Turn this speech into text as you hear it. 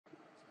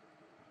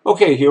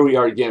Okay, here we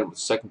are again with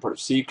the second part of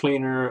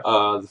CCleaner.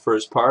 The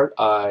first part,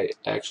 I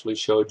actually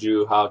showed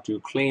you how to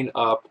clean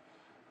up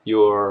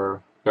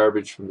your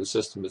garbage from the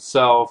system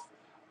itself,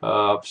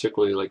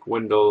 particularly like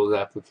Windows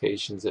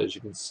applications, as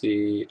you can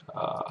see,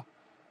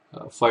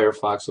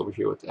 Firefox over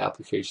here with the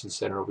Application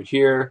Center over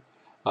here.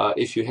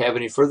 If you have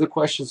any further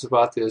questions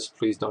about this,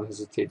 please don't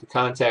hesitate to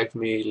contact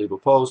me, leave a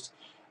post,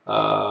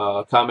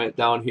 comment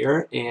down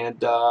here,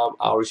 and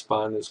I'll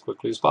respond as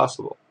quickly as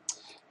possible.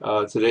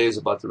 Today is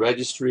about the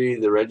registry.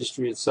 The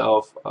registry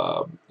itself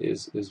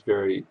is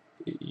very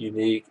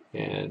unique,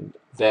 and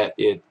that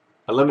it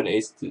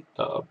eliminates,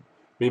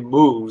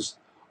 removes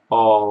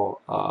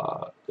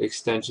all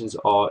extensions.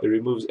 It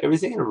removes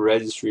everything in a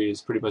registry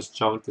is pretty much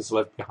junk that's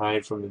left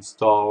behind from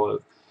installing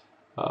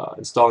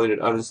and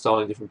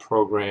uninstalling different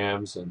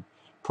programs and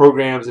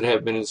programs that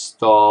have been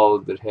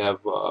installed that have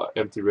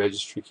empty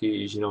registry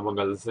keys, among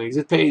other things.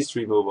 It pays to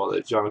remove all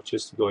that junk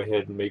just to go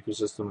ahead and make your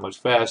system much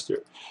faster.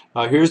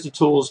 Now, here's the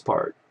tools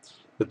part.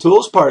 The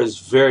tools part is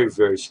very,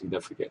 very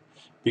significant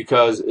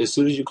because as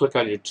soon as you click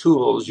on your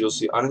tools, you'll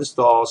see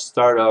uninstall,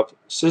 startup,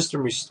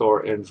 system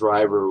restore, and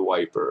drive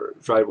wiper.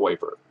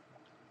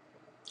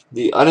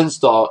 The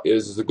uninstall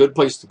is a good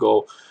place to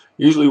go.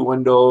 Usually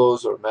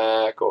Windows or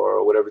Mac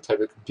or whatever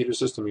type of computer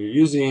system you're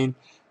using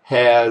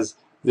has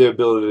the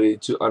ability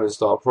to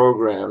uninstall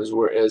programs,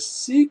 whereas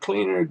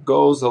CCleaner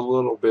goes a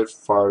little bit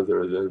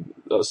farther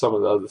than some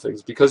of the other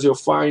things, because you'll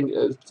find,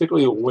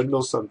 particularly in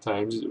Windows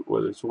sometimes,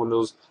 whether it's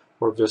Windows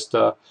or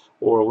Vista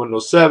or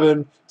Windows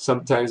 7,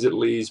 sometimes it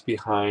leaves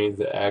behind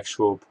the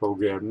actual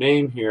program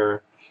name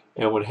here.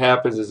 And what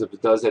happens is if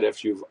it does that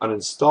after you've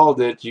uninstalled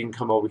it, you can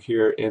come over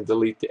here and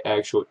delete the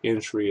actual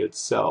entry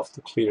itself to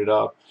clean it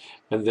up.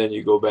 And then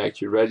you go back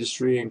to your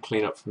registry and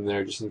clean up from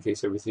there just in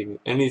case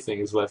anything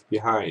is left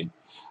behind.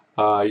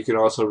 You can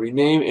also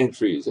rename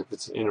entries if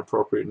it's an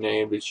inappropriate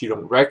name that you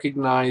don't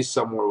recognize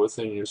somewhere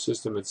within your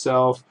system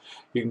itself.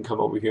 You can come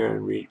over here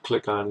and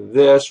click on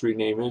this,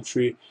 rename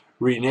entry,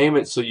 rename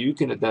it so you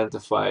can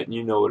identify it and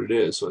you know what it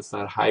is, so it's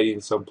not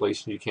hiding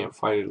someplace and you can't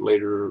find it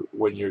later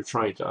when you're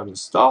trying to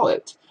uninstall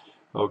it.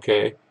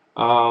 Okay.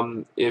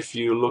 If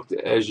you looked,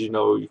 as you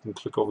know, you can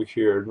click over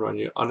here and run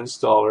your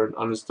uninstaller and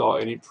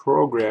uninstall any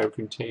program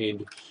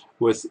contained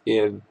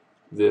within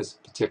this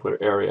particular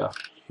area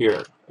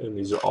here. And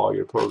these are all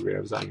your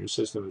programs on your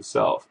system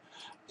itself.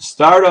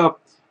 Startup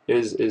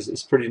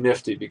is pretty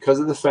nifty because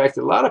of the fact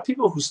that a lot of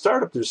people who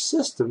start up their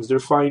systems, they're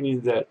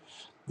finding that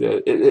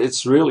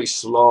it's really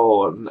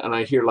slow, and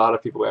I hear a lot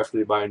of people after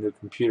they buy a new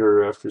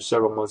computer after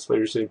several months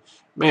later saying,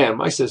 man,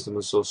 my system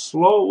is so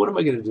slow, what am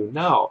I going to do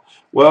now?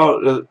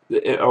 Well,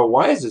 or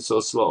why is it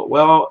so slow?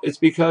 Well, it's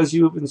because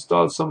you've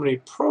installed so many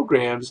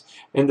programs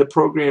and the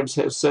programs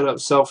have set up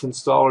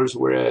self-installers,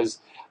 whereas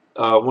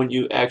when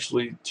you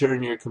actually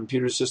turn your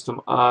computer system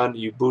on,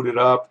 you boot it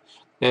up,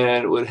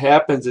 and what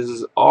happens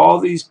is all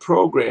these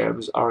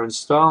programs are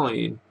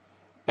installing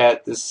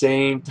at the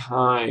same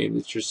time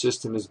that your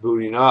system is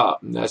booting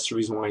up, and that's the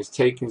reason why it's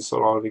taking so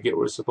long to get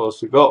where it's supposed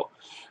to go.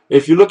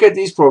 If you look at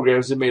these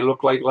programs, it may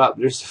look like a lot.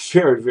 There's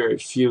very, very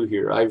few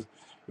here.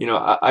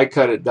 I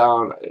cut it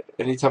down.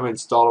 Anytime I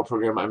install a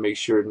program, I make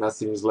sure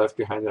nothing is left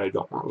behind that I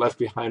don't want left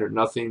behind, or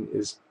nothing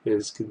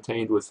is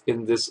contained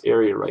within this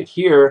area right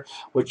here,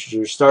 which is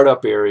your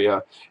startup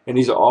area. And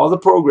these are all the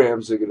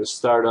programs that are going to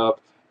start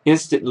up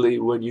instantly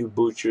when you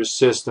boot your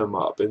system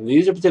up. And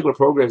these are particular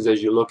programs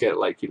as you look at,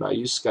 like, I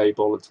use Skype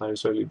all the time,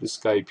 so I leave the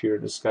Skype here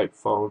in the Skype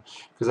phone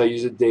because I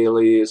use it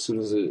daily. As soon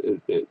as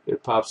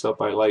it pops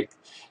up, I like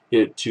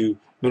it to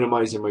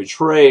minimize in my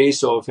tray,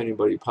 so if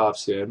anybody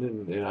pops in,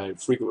 and I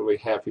frequently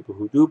have people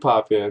who do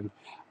pop in,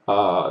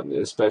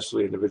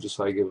 especially individuals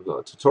I give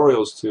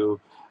tutorials to,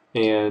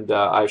 and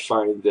I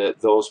find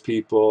that those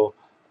people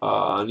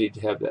need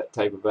to have that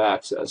type of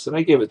access, and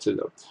I give it to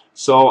them.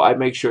 So I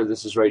make sure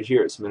this is right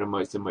here. It's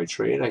minimized in my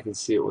tray, and I can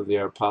see it when they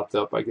are popped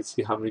up. I can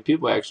see how many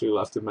people actually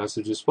left a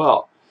message as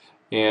well.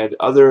 And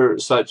other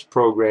such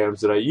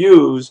programs that I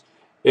use,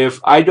 if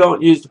I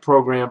don't use the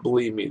program,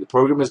 believe me, the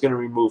program is going to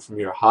remove from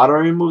here. How do I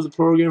remove the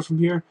program from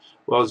here?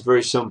 Well, it's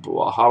very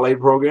simple. I'll highlight a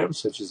program,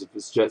 such as if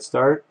it's Jet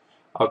Start.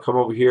 I'll come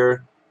over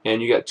here,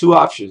 and you got two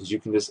options. You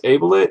can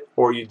disable it,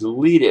 or you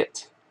delete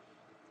it.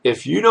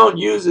 If you don't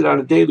use it on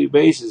a daily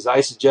basis,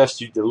 I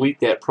suggest you delete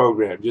that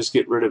program. Just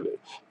get rid of it.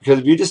 Because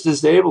if you just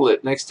disable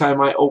it, next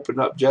time I open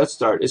up Jet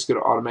Start, it's going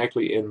to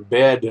automatically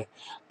embed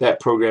that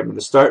program in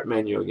the Start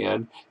menu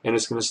again, and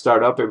it's going to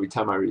start up every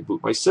time I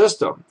reboot my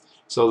system.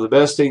 So the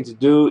best thing to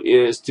do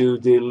is to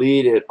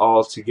delete it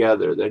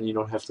altogether. Then you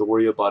don't have to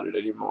worry about it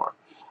anymore.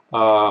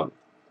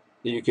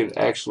 You can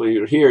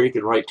actually, here, you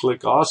can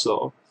right-click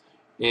also,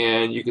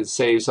 and you can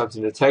save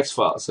something to a text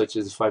file, such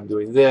as if I'm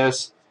doing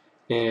this,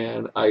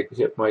 and I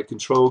hit my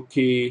control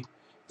key,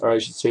 or I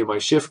should say my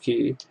shift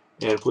key,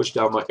 and push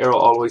down my arrow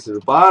all the way to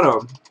the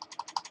bottom,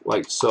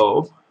 like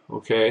so.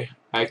 Okay,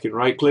 I can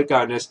right click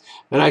on this,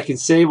 and I can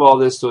save all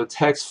this to a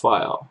text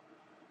file.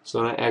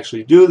 So when I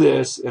actually do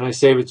this and I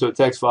save it to a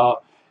text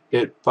file,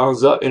 it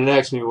bounds up and it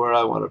asks me where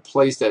I want to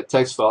place that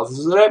text file.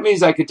 So that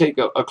means I could take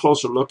a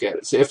closer look at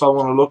it. Say if I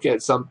want to look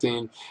at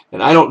something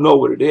and I don't know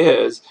what it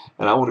is,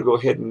 and I want to go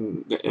ahead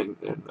and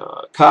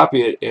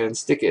copy it and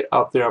stick it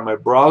out there on my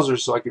browser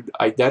so I could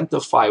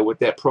identify what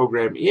that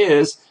program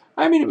is.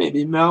 I mean, it may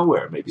be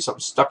malware, maybe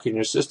something stuck in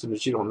your system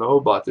that you don't know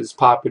about that's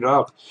popping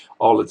up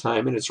all the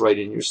time, and it's right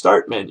in your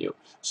start menu.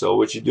 So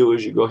what you do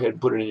is you go ahead and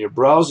put it in your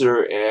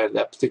browser, and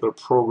that particular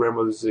program,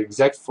 whether it's an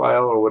exec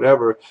file or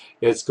whatever,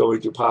 it's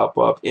going to pop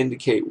up,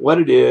 indicate what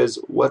it is,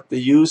 what the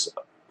use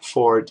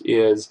for it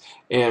is,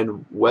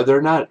 and whether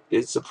or not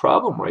it's a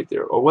problem right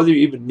there, or whether you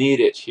even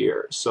need it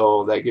here.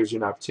 So that gives you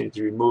an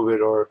opportunity to remove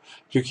it or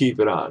to keep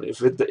it on.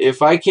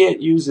 If I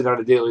can't use it on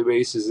a daily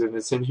basis and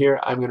it's in here,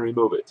 I'm going to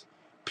remove it.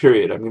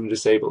 Period. I'm going to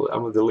disable it. I'm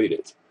going to delete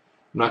it.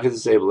 I'm not going to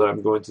disable it.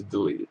 I'm going to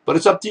delete it. But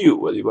it's up to you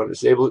whether you want to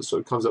disable it so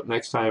it comes up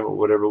next time or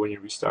whatever when you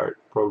restart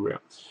the program.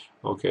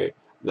 Okay.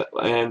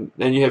 And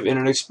then you have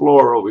Internet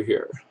Explorer over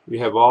here. You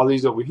have all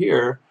these over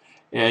here,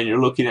 and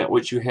you're looking at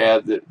what you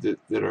have that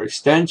are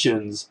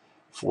extensions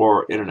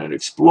for Internet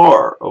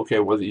Explorer. Okay,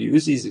 whether you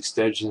use these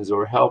extensions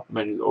or help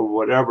menus or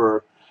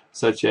whatever,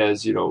 such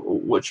as, you know,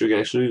 what you're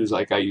going to actually use.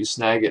 Like I use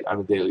Snagit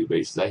on a daily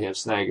basis. I have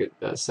Snagit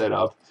set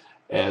up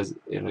as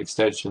an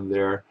extension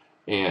there,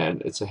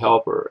 and it's a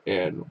helper.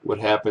 And what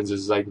happens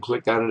is I can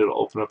click on it, it'll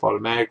open up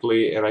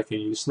automatically, and I can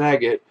use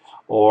Snagit.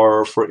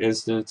 Or for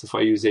instance, if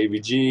I use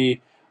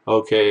AVG,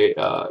 okay,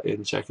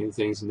 in checking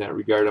things in that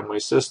regard on my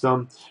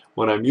system,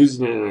 when I'm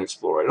using it in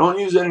Explorer. I don't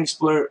use it in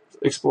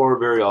Explorer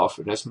very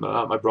often. That's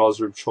not my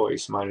browser of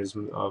choice. Mine is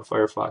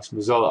Firefox,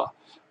 Mozilla.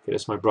 Okay,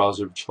 that's my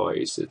browser of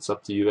choice. It's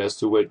up to you as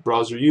to what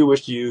browser you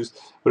wish to use.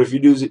 But if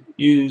you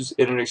use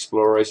Internet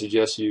Explorer, I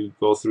suggest you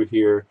go through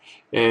here.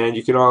 And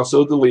you can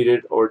also delete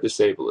it or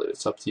disable it.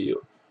 It's up to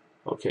you.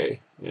 Okay,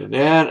 and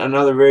then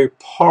another very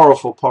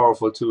powerful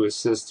tool is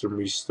System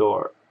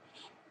Restore.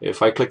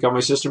 If I click on my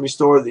System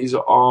Restore, these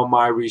are all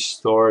my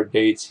restore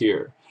dates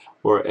here.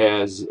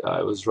 Whereas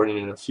I was running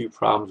into a few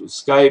problems with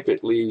Skype,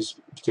 it leaves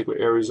particular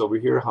areas over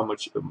here.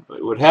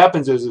 What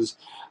happens is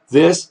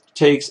this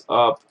takes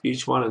up,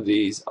 each one of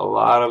these, a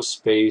lot of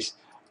space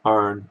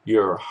on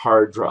your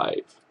hard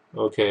drive.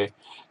 Okay,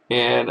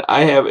 and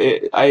I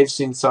have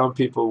seen some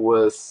people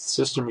with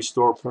System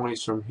Restore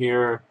points from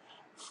here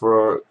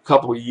for a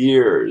couple of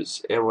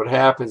years, and what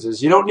happens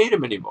is you don't need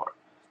them anymore.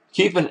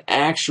 Keep an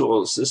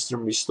actual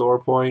System Restore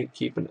point,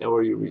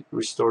 where you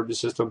restored the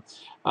system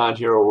on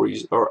here,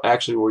 or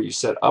actually where you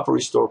set up a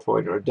restore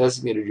point or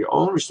designated your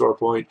own restore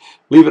point.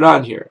 Leave it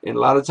on here. And a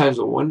lot of times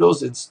when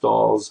Windows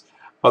installs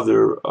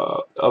other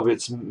of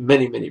its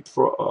many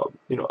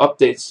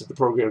updates to the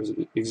programs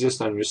that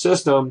exist on your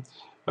system,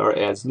 or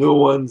adds new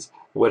ones,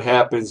 what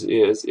happens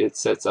is it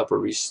sets up a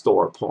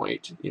restore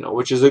point,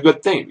 which is a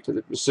good thing, because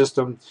if your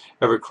system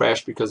ever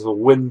crashed because of a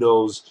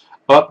Windows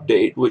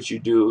update, what you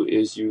do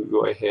is you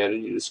go ahead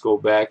and you just go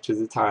back to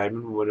the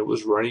time when it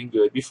was running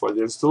good before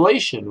the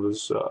installation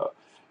was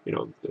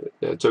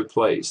took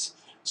place.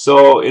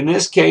 So in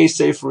this case,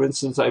 say for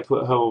instance I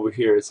put home over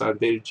here, it's on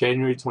dated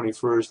January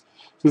 21st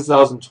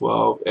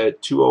 2012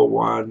 at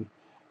 2:01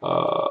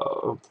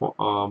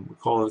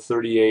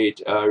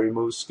 :38,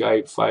 remove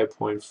Skype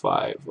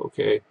 5.5.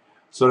 okay,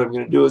 so what I'm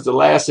going to do is the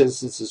last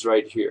instance is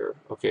right here.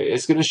 Okay,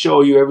 it's going to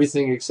show you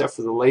everything except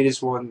for the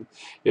latest one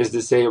is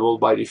disabled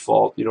by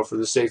default, for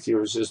the safety of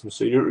your system.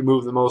 So you don't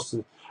remove the most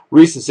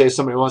recent. Say if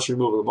somebody wants to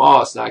remove them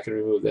all, it's not going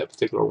to remove that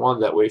particular one.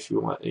 That way, if you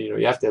want,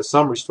 you have to have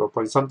some restore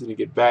point, something to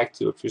get back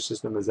to if your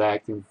system is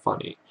acting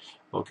funny.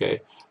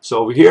 Okay, so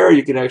over here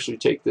you can actually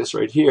take this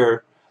right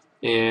here,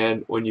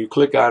 and when you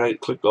click on it,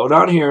 go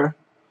down here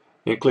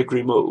and click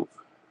remove.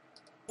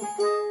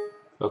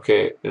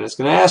 Okay, and it's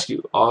going to ask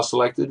you, all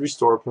selected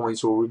restore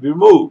points will be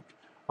removed.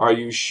 Are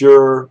you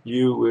sure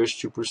you wish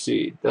to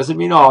proceed? Doesn't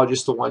mean all,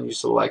 just the one you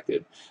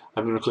selected.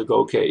 I'm going to click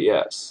OK,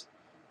 yes.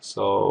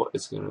 So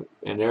it's going to,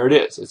 and there it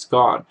is, it's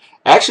gone.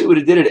 Actually, what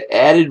it did, it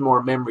added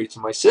more memory to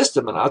my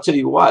system, and I'll tell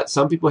you what,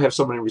 some people have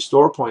so many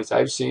restore points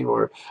I've seen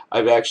where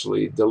I've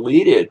actually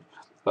deleted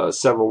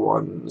several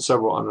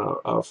on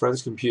a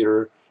friend's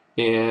computer,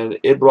 and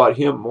it brought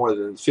him more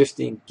than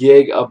 15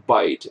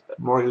 gigabyte,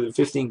 more than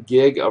 15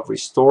 gig of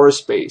restore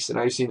space, and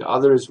I've seen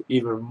others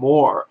even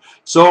more.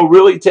 So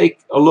really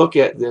take a look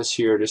at this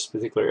here, this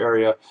particular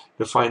area,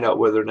 to find out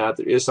whether or not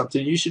there is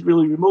something you should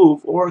really remove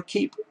or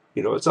keep.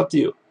 It's up to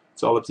you.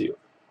 It's all up to you.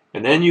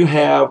 And then you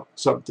have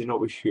something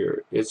over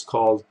here. It's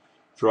called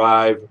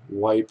Drive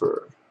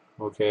Wiper.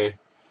 Okay,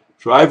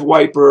 Drive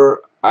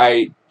Wiper,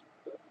 I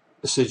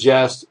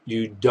suggest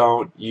you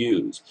don't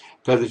use,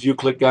 because if you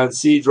click on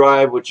C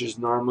drive, which is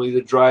normally the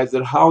drive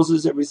that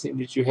houses everything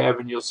that you have,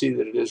 and you'll see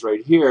that it is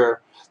right here,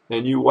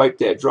 and you wipe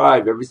that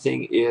drive,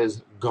 everything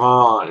is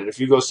gone. And if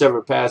you go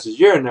several passes,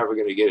 you're never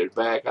going to get it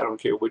back. I don't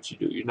care what you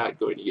do, you're not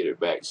going to get it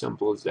back.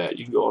 Simple as that.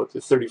 You can go up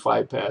to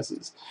 35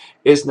 passes,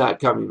 it's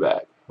not coming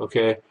back.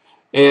 Okay,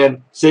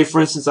 and say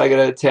for instance I got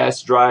an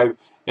attached drive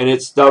and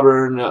it's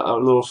stubborn, a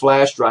little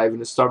flash drive,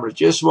 and it's stubborn, it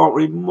just won't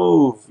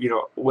remove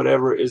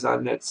whatever is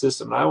on that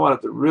system. And I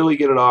wanted to really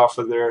get it off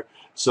of there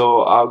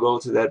So I'll go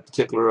to that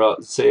particular,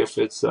 say if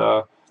it's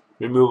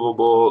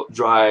removable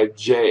drive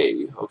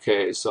J.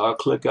 Okay, so I'll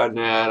click on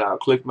that, I'll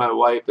click my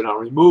wipe, and I'll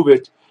remove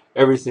it,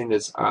 everything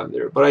that's on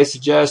there. But I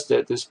suggest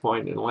at this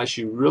point, unless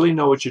you really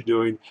know what you're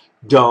doing,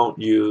 don't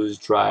use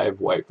drive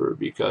wiper,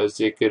 because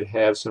it could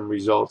have some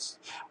results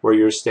where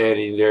you're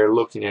standing there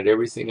looking at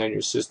everything on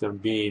your system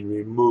being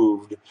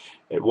removed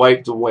and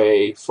wiped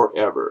away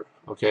forever.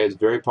 Okay, it's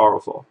very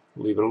powerful.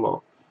 Leave it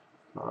alone.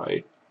 All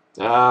right.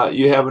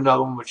 You have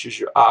another one, which is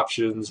your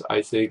options.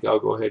 I think I'll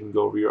go ahead and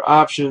go over your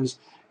options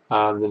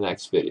on the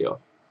next video.